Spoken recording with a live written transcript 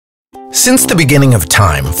Since the beginning of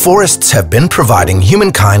time, forests have been providing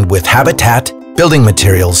humankind with habitat, building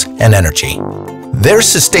materials, and energy. Their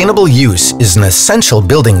sustainable use is an essential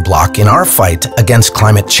building block in our fight against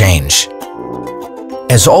climate change.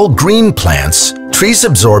 As all green plants, trees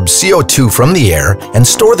absorb CO2 from the air and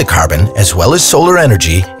store the carbon as well as solar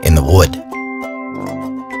energy in the wood.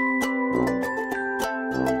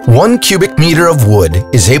 1 cubic meter of wood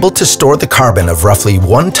is able to store the carbon of roughly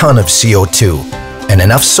 1 ton of CO2 and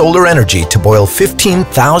enough solar energy to boil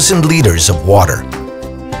 15,000 liters of water.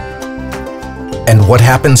 And what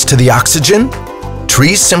happens to the oxygen?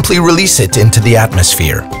 Trees simply release it into the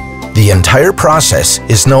atmosphere. The entire process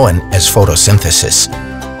is known as photosynthesis.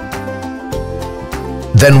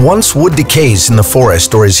 Then once wood decays in the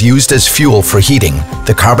forest or is used as fuel for heating,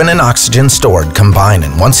 the carbon and oxygen stored combine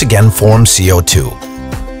and once again form CO2.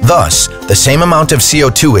 Thus, the same amount of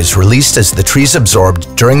CO2 is released as the trees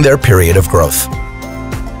absorbed during their period of growth.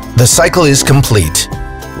 The cycle is complete.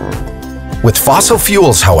 With fossil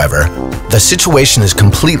fuels, however, the situation is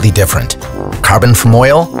completely different. Carbon from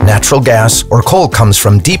oil, natural gas, or coal comes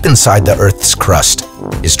from deep inside the Earth's crust,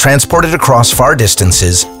 is transported across far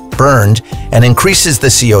distances, burned, and increases the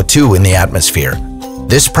CO2 in the atmosphere.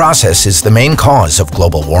 This process is the main cause of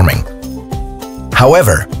global warming.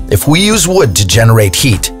 However, if we use wood to generate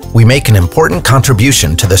heat, we make an important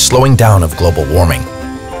contribution to the slowing down of global warming.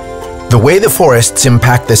 The way the forests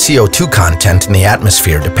impact the CO2 content in the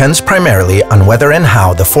atmosphere depends primarily on whether and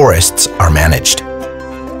how the forests are managed.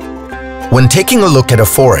 When taking a look at a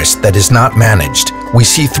forest that is not managed, we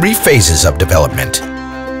see 3 phases of development.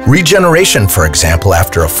 Regeneration, for example,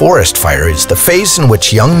 after a forest fire is the phase in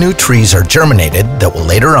which young new trees are germinated that will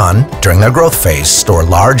later on, during their growth phase, store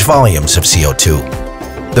large volumes of CO2.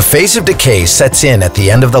 The phase of decay sets in at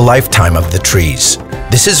the end of the lifetime of the trees.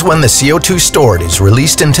 This is when the CO2 stored is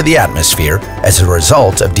released into the atmosphere as a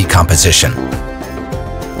result of decomposition.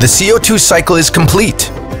 The CO2 cycle is complete.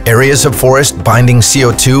 Areas of forest binding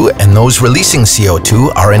CO2 and those releasing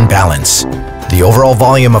CO2 are in balance. The overall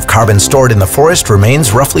volume of carbon stored in the forest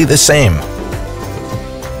remains roughly the same.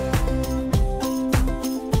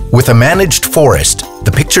 With a managed forest,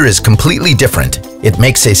 the picture is completely different. It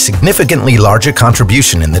makes a significantly larger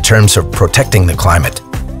contribution in the terms of protecting the climate.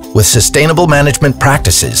 With sustainable management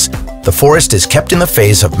practices, the forest is kept in the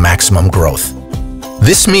phase of maximum growth.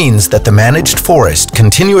 This means that the managed forest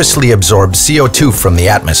continuously absorbs CO2 from the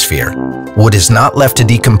atmosphere. Wood is not left to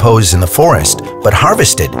decompose in the forest, but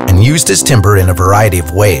harvested and used as timber in a variety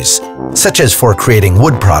of ways, such as for creating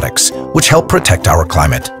wood products, which help protect our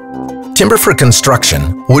climate. Timber for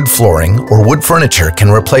construction, wood flooring, or wood furniture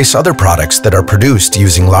can replace other products that are produced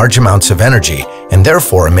using large amounts of energy and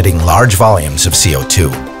therefore emitting large volumes of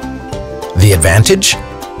CO2. The advantage?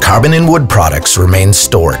 Carbon in wood products remains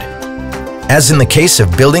stored, as in the case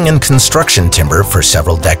of building and construction timber for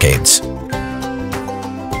several decades.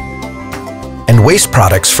 And waste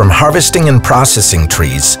products from harvesting and processing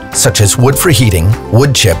trees, such as wood for heating,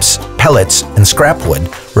 wood chips, pellets, and scrap wood,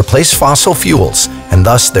 replace fossil fuels and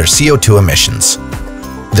thus their CO2 emissions.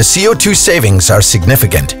 The CO2 savings are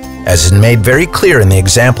significant, as is made very clear in the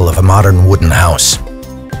example of a modern wooden house.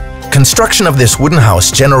 Construction of this wooden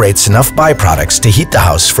house generates enough byproducts to heat the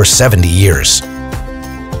house for 70 years.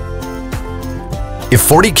 If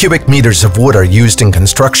 40 cubic meters of wood are used in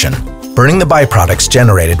construction, burning the byproducts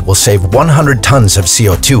generated will save 100 tons of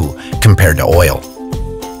CO2 compared to oil.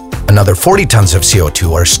 Another 40 tons of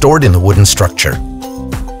CO2 are stored in the wooden structure.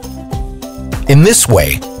 In this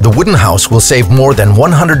way, the wooden house will save more than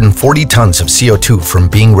 140 tons of CO2 from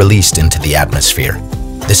being released into the atmosphere.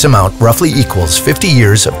 This amount roughly equals 50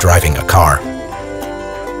 years of driving a car.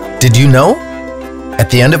 Did you know? At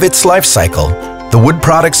the end of its life cycle, the wood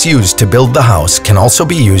products used to build the house can also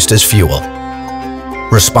be used as fuel.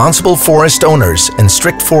 Responsible forest owners and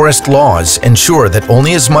strict forest laws ensure that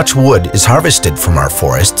only as much wood is harvested from our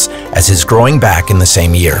forests as is growing back in the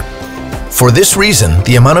same year. For this reason,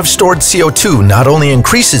 the amount of stored CO2 not only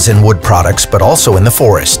increases in wood products but also in the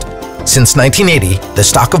forest. Since 1980, the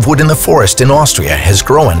stock of wood in the forest in Austria has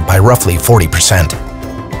grown by roughly 40%.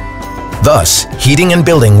 Thus, heating and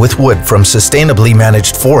building with wood from sustainably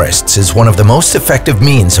managed forests is one of the most effective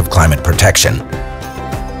means of climate protection.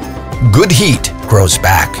 Good heat grows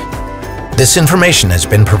back. This information has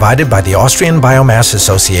been provided by the Austrian Biomass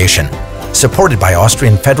Association, supported by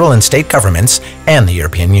Austrian federal and state governments and the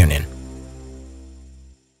European Union.